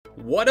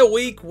What a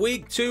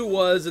week 2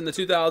 was in the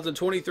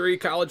 2023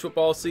 college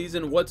football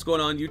season. What's going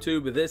on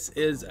YouTube? This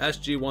is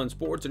SG1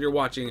 Sports and you're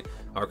watching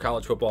our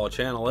college football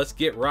channel. Let's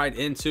get right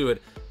into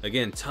it.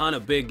 Again, ton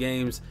of big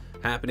games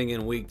happening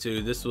in week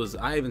 2. This was,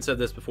 I even said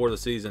this before the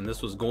season,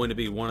 this was going to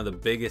be one of the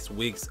biggest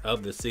weeks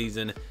of the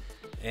season.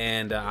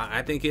 And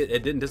I think it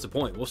didn't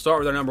disappoint. We'll start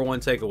with our number one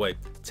takeaway.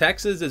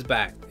 Texas is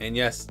back. And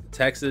yes,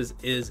 Texas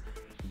is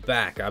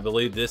back. I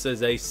believe this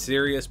is a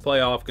serious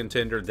playoff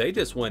contender. They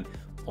just went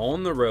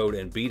on the road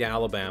and beat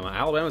Alabama.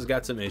 Alabama's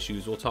got some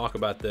issues. We'll talk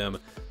about them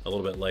a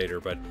little bit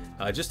later. But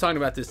just talking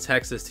about this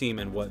Texas team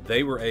and what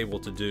they were able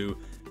to do.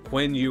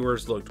 Quinn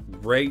Ewers looked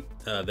great.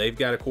 They've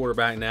got a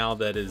quarterback now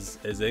that is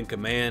in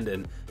command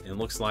and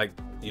looks like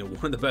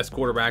one of the best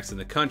quarterbacks in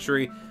the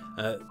country.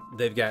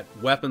 They've got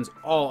weapons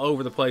all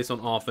over the place on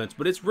offense,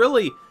 but it's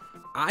really,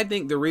 I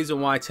think the reason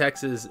why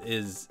Texas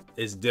is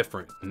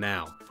different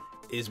now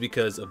is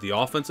because of the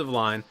offensive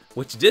line,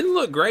 which didn't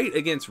look great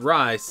against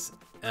Rice.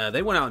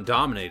 They went out and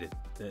dominated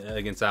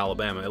against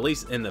Alabama, at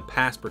least in the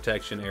pass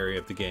protection area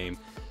of the game.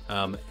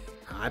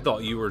 I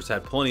thought Ewers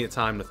had plenty of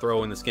time to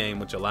throw in this game,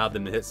 which allowed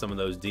them to hit some of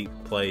those deep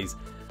plays.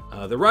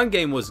 The run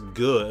game was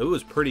good. It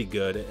was pretty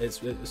good,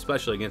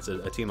 especially against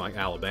a team like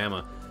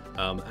Alabama.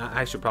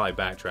 I should probably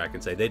backtrack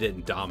and say they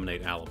didn't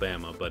dominate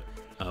Alabama, but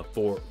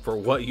for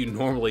what you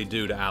normally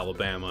do to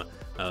Alabama,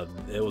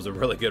 it was a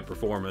really good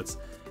performance.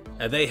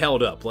 They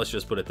held up, let's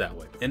just put it that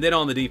way. And then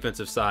on the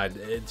defensive side,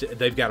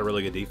 they've got a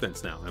really good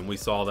defense now, and we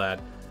saw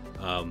that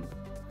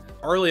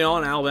early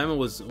on. Alabama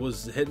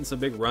was hitting some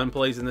big run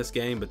plays in this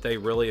game, but they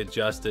really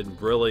adjusted,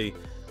 really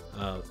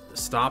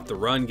stopped the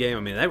run game.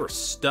 I mean, they were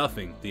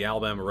stuffing the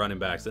Alabama running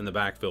backs in the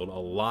backfield a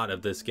lot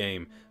of this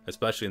game,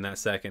 especially in that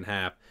second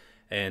half.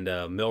 And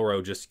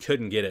Milroe just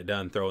couldn't get it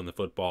done throwing the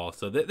football.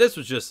 So this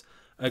was just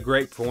a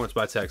great performance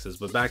by Texas.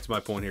 But back to my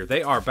point here,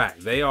 they are back.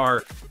 They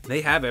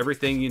have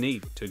everything you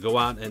need to go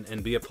out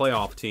and be a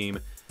playoff team.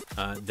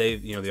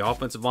 The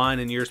offensive line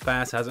in years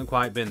past hasn't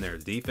quite been there.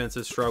 The defense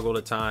has struggled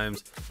at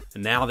times,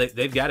 and now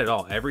they've got it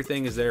all.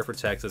 Everything is there for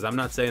Texas. I'm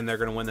not saying they're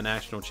going to win the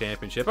national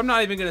championship. I'm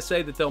not even going to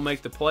say that they'll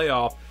make the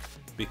playoff,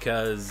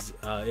 because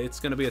it's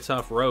going to be a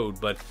tough road,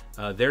 but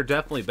they're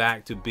definitely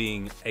back to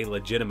being a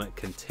legitimate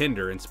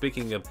contender. And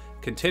speaking of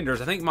contenders,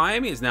 I think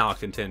Miami is now a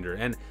contender.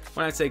 And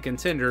when I say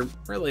contender,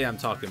 really I'm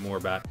talking more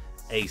about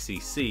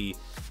ACC.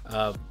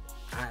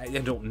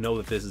 I don't know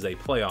that this is a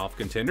playoff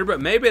contender,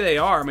 but maybe they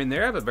are. I mean, they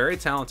have a very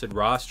talented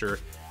roster,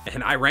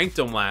 and I ranked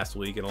them last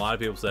week, and a lot of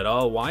people said,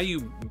 oh, why are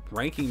you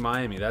ranking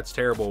Miami? That's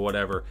terrible,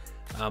 whatever.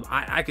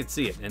 I could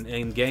see it. And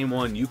in game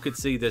one, you could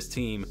see this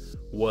team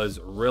was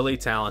really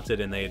talented,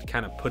 and they had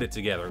kind of put it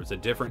together. It was a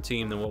different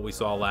team than what we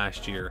saw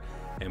last year.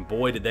 And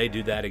boy, did they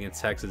do that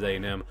against Texas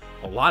A&M.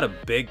 A lot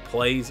of big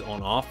plays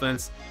on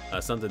offense,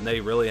 something they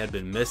really had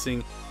been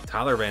missing.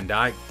 Tyler Van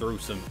Dyke threw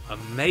some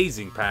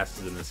amazing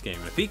passes in this game.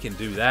 And if he can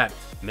do that,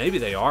 maybe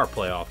they are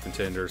playoff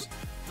contenders.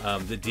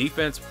 The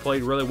defense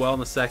played really well in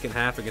the second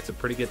half against a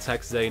pretty good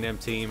Texas A&M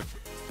team.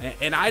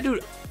 And I do.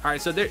 All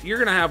right, so you're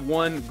going to have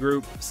one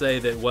group say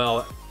that,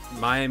 well,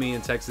 Miami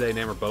and Texas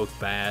A&M are both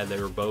bad.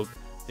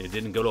 They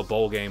didn't go to a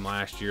bowl game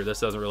last year.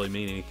 This doesn't really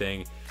mean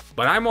anything.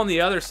 But I'm on the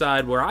other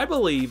side where I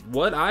believe,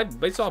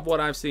 based off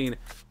what I've seen,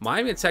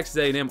 Miami and Texas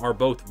A&M are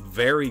both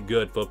very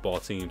good football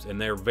teams, and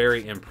they're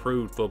very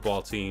improved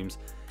football teams.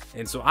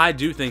 And so I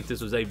do think this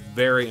was a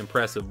very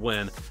impressive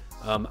win.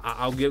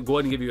 I'll go ahead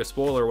and give you a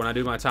spoiler. When I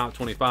do my top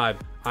 25,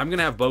 I'm going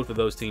to have both of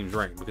those teams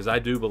ranked, because I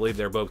do believe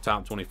they're both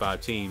top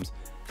 25 teams.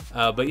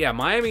 But yeah,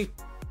 Miami,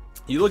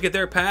 you look at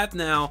their path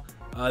now,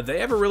 they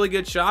have a really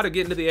good shot of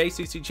getting to the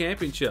ACC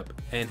championship.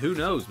 And who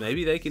knows,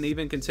 maybe they can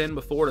even contend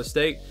with Florida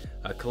State.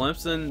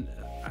 Clemson,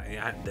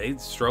 they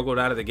struggled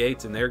out of the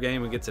gates in their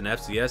game against an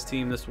FCS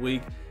team this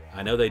week.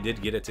 I know they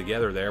did get it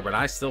together there, but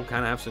I still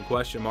kind of have some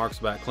question marks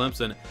about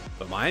Clemson.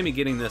 But Miami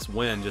getting this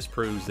win just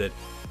proves that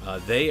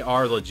they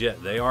are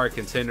legit. They are a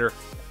contender.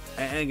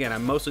 And again,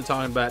 I'm mostly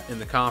talking about in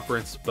the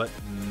conference, but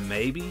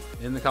maybe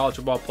in the college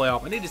football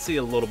playoff. I need to see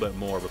a little bit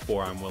more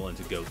before I'm willing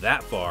to go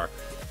that far.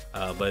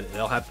 But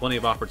they'll have plenty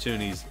of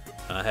opportunities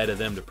ahead of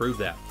them to prove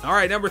that. All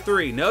right, number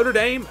 3, Notre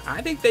Dame.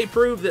 I think they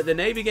proved that the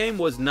Navy game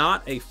was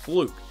not a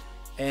fluke.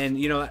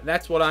 And,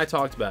 that's what I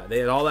talked about. They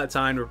had all that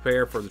time to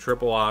prepare for the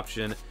triple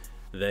option.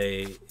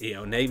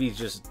 Navy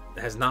just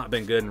has not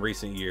been good in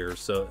recent years.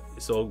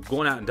 So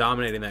going out and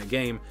dominating that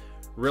game,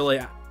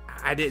 really,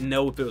 I didn't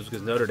know if it was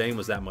because Notre Dame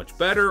was that much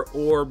better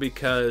or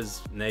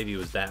because Navy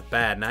was that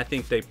bad. And I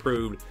think they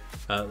proved,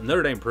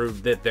 Notre Dame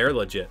proved that they're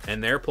legit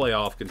and they're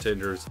playoff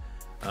contenders.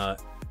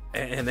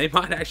 And they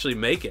might actually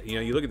make it.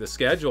 You look at the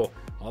schedule,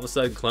 all of a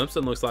sudden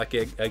Clemson looks like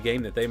a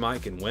game that they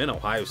might can win.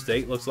 Ohio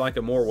State looks like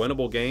a more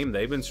winnable game.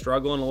 They've been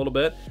struggling a little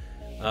bit.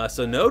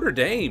 So Notre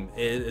Dame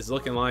is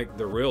looking like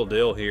the real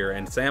deal here.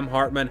 And Sam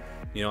Hartman,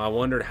 I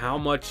wondered how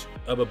much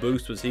of a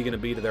boost was he going to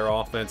be to their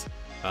offense.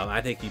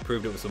 I think he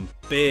proved it with some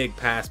big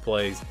pass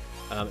plays.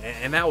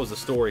 And that was the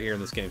story here in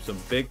this game. Some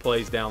big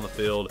plays down the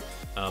field.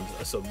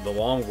 So the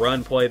long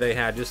run play they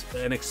had, just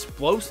an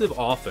explosive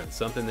offense,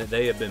 something that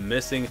they have been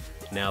missing.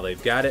 Now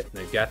they've got it.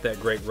 They've got that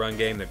great run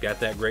game. They've got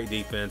that great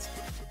defense.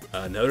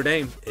 Notre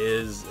Dame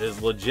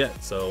is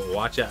legit, so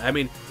watch out. I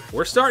mean,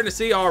 we're starting to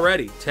see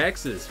already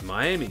Texas,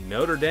 Miami,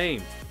 Notre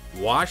Dame,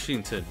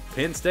 Washington,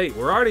 Penn State.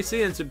 We're already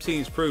seeing some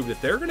teams prove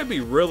that they're going to be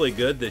really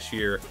good this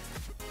year,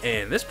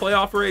 and this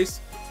playoff race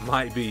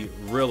might be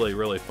really,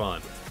 really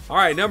fun. All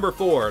right, number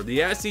 4,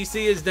 the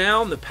SEC is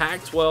down, the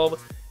Pac-12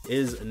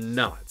 is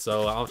not.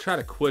 So I'll try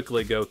to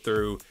quickly go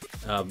through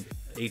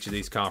each of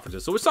these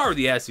conferences. So we'll start with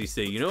the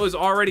SEC. You know, it was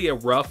already a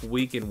rough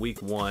week in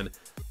week 1.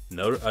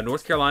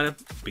 North Carolina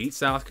beat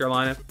South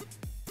Carolina.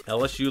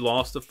 LSU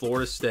lost to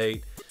Florida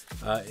State.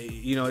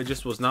 You know, it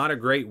just was not a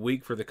great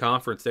week for the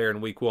conference there in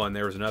week 1.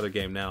 There was another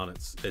game now, and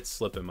it's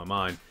slipping my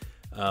mind.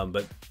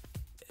 But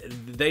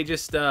they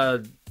just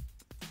have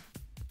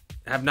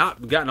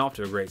not gotten off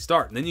to a great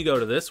start. And then you go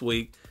to this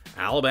week,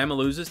 Alabama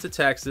loses to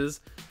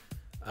Texas.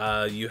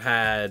 You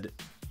had,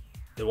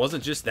 it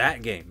wasn't just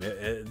that game.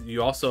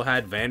 You also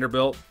had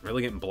Vanderbilt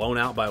really getting blown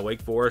out by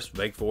Wake Forest.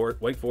 Wake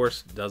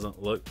Forest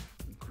doesn't look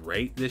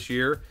great this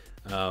year,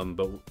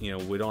 but you know,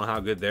 we don't know how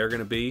good they're going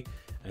to be.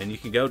 And you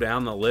can go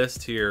down the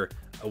list here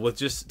with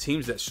just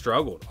teams that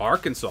struggled.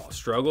 Arkansas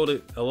struggled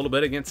a little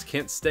bit against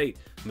Kent State.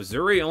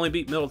 Missouri only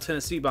beat Middle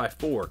Tennessee by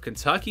 4.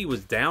 Kentucky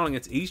was down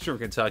against Eastern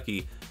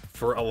Kentucky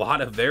for a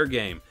lot of their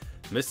game.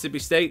 Mississippi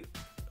State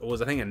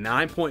was, I think, a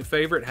 9-point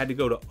favorite, had to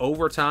go to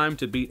overtime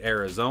to beat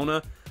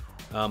Arizona.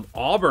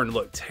 Auburn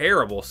looked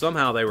terrible.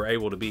 Somehow they were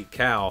able to beat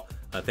Cal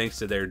thanks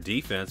to their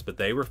defense, but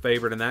they were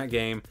favored in that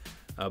game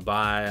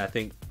by, I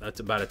think that's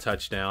about a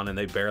touchdown, and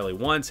they barely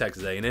won.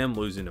 Texas A&M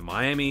losing to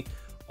Miami.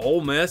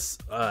 Ole Miss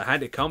had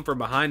to come from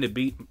behind to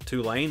beat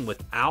Tulane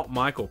without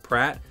Michael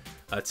Pratt.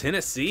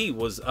 Tennessee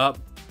was up,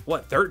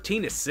 what,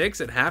 13-6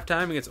 at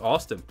halftime against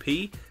Austin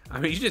Peay. I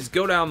mean, you just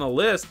go down the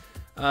list.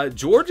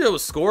 Georgia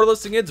was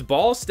scoreless against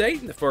Ball State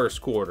in the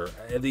first quarter.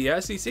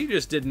 The SEC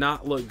just did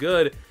not look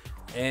good,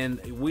 and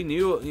we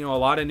knew, you know, a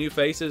lot of new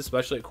faces,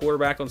 especially at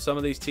quarterback on some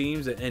of these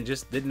teams, and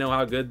just didn't know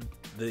how good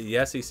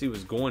the SEC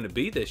was going to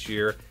be this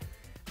year.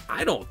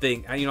 I don't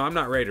think, you know, I'm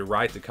not ready to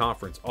write the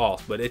conference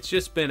off, but it's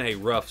just been a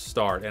rough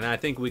start, and I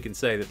think we can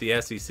say that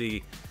the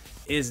SEC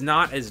is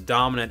not as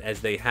dominant as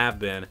they have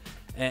been.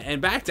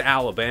 And back to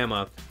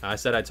Alabama, I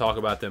said I'd talk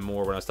about them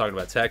more when I was talking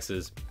about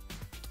Texas.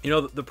 You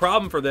know, the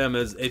problem for them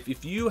is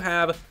if you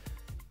have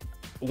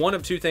one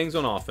of two things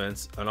on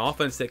offense, an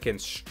offense that can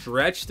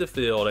stretch the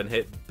field and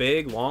hit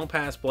big, long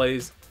pass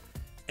plays,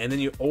 and then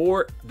you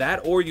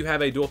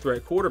have a dual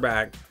threat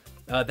quarterback,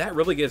 that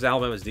really gives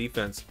Alabama's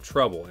defense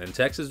trouble. And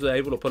Texas was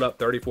able to put up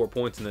 34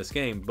 points in this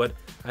game, but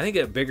I think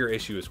a bigger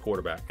issue is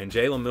quarterback. And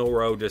Jalen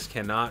Milroe just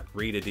cannot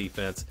read a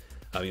defense.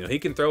 You know, he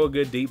can throw a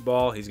good deep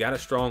ball. He's got a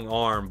strong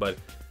arm, but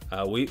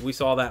we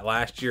saw that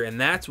last year,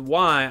 and that's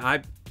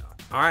why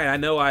I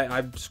know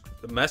I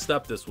messed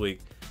up this week,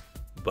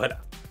 but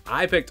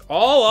I picked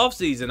all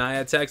offseason. I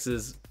had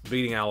Texas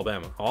beating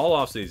Alabama all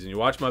offseason. You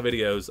watch my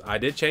videos. I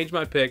did change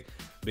my pick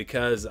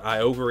because I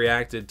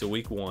overreacted to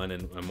week 1,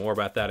 and more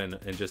about that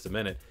in just a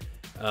minute.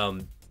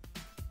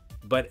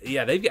 But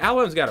yeah,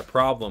 Alabama's got a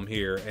problem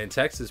here, and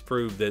Texas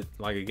proved that,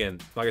 like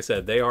I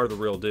said, they are the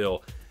real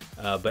deal.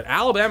 But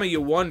Alabama,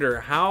 you wonder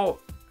how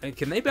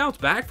can they bounce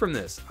back from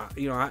this?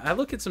 You know, I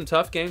look at some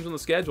tough games on the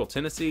schedule: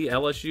 Tennessee,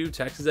 LSU,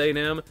 Texas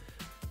A&M.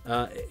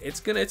 It's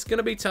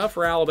gonna be tough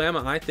for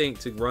Alabama, I think,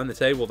 to run the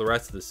table the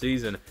rest of the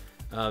season.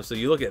 So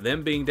you look at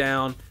them being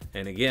down,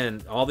 and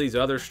again, all these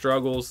other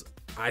struggles.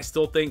 I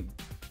still think,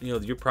 you know,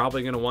 you're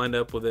probably going to wind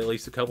up with at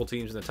least a couple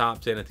teams in the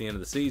top 10 at the end of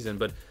the season,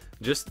 but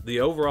just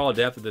the overall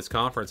depth of this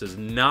conference is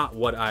not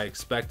what I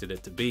expected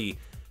it to be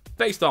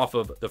based off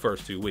of the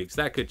first 2 weeks.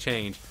 That could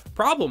change.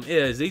 Problem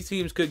is, these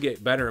teams could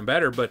get better and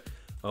better, but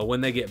when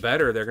they get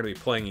better, they're going to be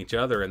playing each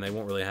other, and they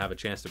won't really have a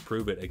chance to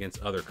prove it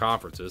against other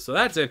conferences. So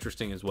that's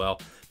interesting as well.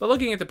 But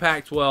looking at the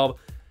Pac-12,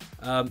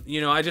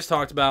 you know, I just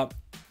talked about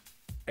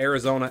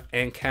Arizona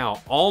and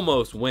Cal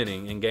almost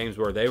winning in games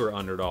where they were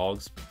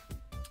underdogs.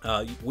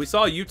 We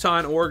saw Utah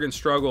and Oregon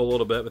struggle a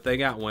little bit, but they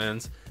got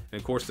wins. And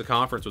of course, the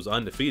conference was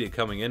undefeated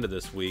coming into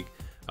this week.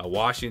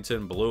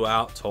 Washington blew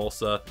out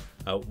Tulsa.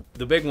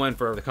 The big win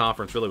for the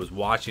conference really was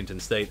Washington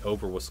State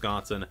over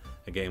Wisconsin,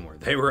 a game where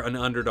they were an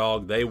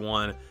underdog. They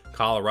won.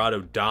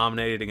 Colorado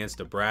dominated against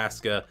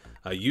Nebraska.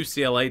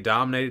 UCLA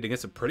dominated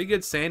against a pretty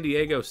good San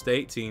Diego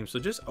State team. So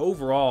just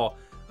overall,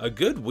 a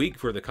good week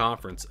for the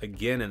conference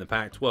again in the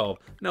Pac-12.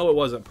 No, it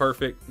wasn't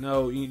perfect.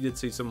 No, you did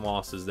see some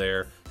losses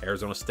there.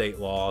 Arizona State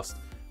lost.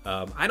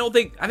 I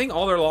think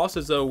all their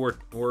losses though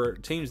were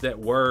teams that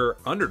were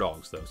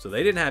underdogs though, so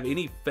they didn't have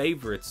any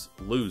favorites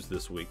lose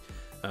this week.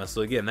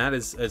 So again, that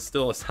is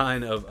still a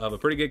sign of a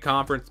pretty good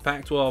conference.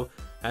 Pac-12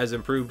 has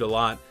improved a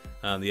lot.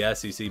 The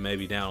SEC may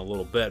be down a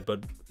little bit,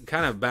 but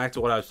kind of back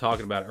to what I was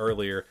talking about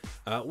earlier.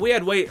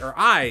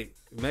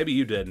 Maybe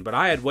you didn't, but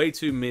I had way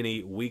too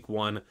many week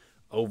 1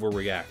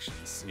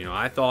 overreactions. You know,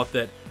 I thought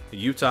that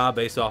Utah,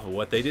 based off of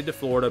what they did to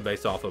Florida,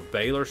 based off of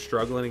Baylor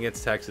struggling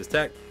against Texas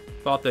Tech,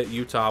 thought that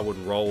Utah would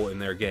roll in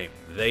their game.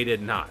 They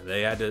did not.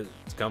 They had to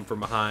come from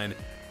behind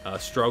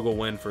struggle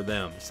win for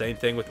them. Same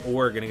thing with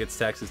Oregon against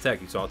Texas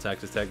Tech. You saw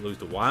Texas Tech lose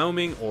to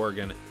Wyoming,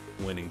 Oregon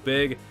winning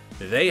big.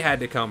 They had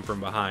to come from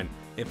behind.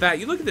 In fact,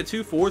 you look at the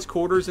 2 fourth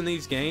quarters in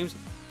these games,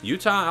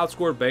 Utah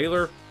outscored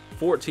Baylor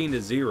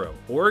 14-0.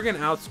 Oregon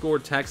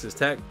outscored Texas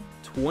Tech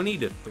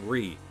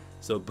 20-3.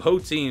 So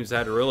both teams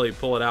had to really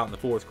pull it out in the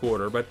fourth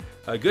quarter, but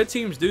good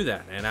teams do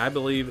that, and I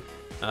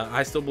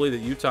still believe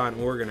that Utah and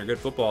Oregon are good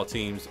football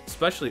teams,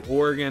 especially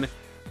Oregon.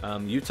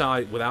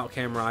 Utah, without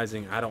Cam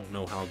Rising, I don't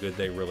know how good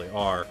they really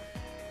are.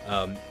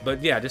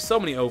 But yeah, just so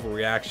many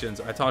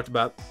overreactions. I talked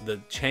about the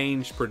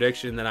change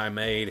prediction that I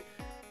made.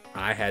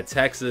 I had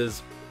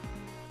Texas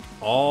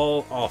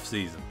all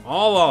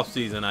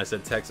offseason. I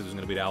said Texas was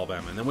going to beat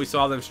Alabama, and then we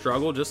saw them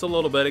struggle just a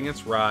little bit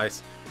against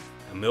Rice.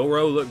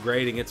 Milroe looked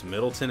great against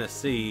Middle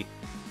Tennessee,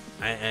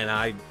 and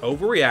I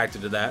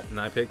overreacted to that, and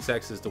I picked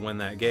Texas to win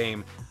that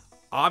game.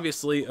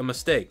 Obviously a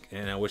mistake,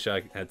 and I wish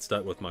I had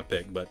stuck with my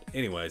pick, but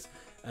anyways,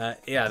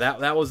 yeah,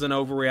 that was an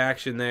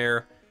overreaction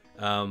there.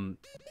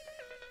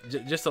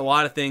 Just a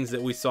lot of things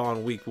that we saw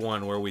in week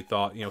 1 where we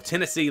thought,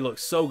 Tennessee looked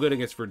so good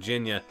against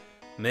Virginia.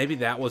 Maybe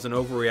that was an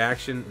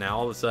overreaction. Now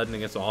all of a sudden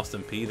against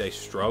Austin Peay they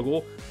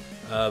struggle.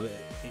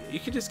 You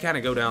could just kind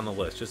of go down the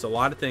list. Just a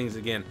lot of things.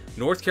 Again,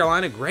 North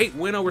Carolina, great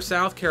win over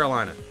South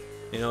Carolina.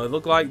 It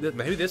looked like that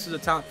maybe this is a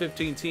top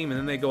 15 team, and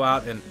then they go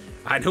out, and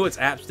I know it's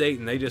App State,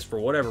 and they just, for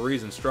whatever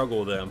reason, struggle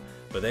with them.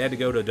 But they had to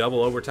go to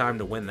double overtime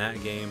to win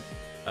that game.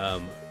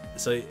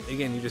 So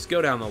again, you just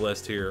go down the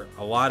list here.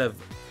 A lot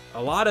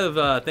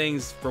of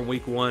things from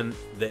week 1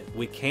 that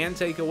we can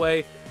take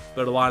away,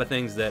 but a lot of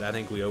things that I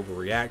think we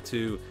overreact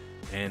to.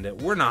 And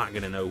we're not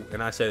going to know,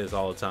 and I say this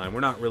all the time, we're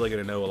not really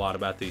going to know a lot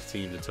about these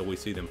teams until we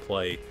see them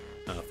play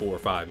 4 or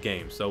 5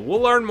 games. So we'll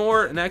learn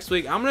more next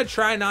week. I'm going to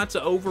try not to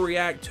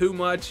overreact too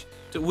much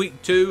to week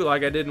 2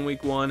 like I did in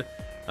week 1.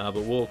 But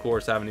we'll, of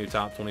course, have a new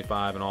top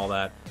 25 and all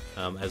that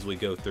as we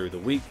go through the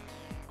week.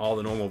 All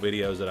the normal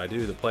videos that I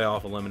do, the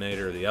playoff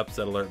eliminator, the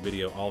upset alert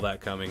video, all that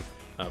coming,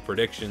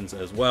 predictions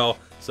as well.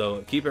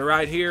 So keep it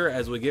right here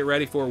as we get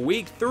ready for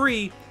week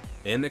 3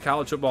 in the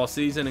college football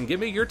season. And give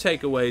me your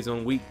takeaways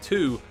on week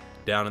 2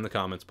 down in the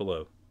comments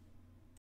below.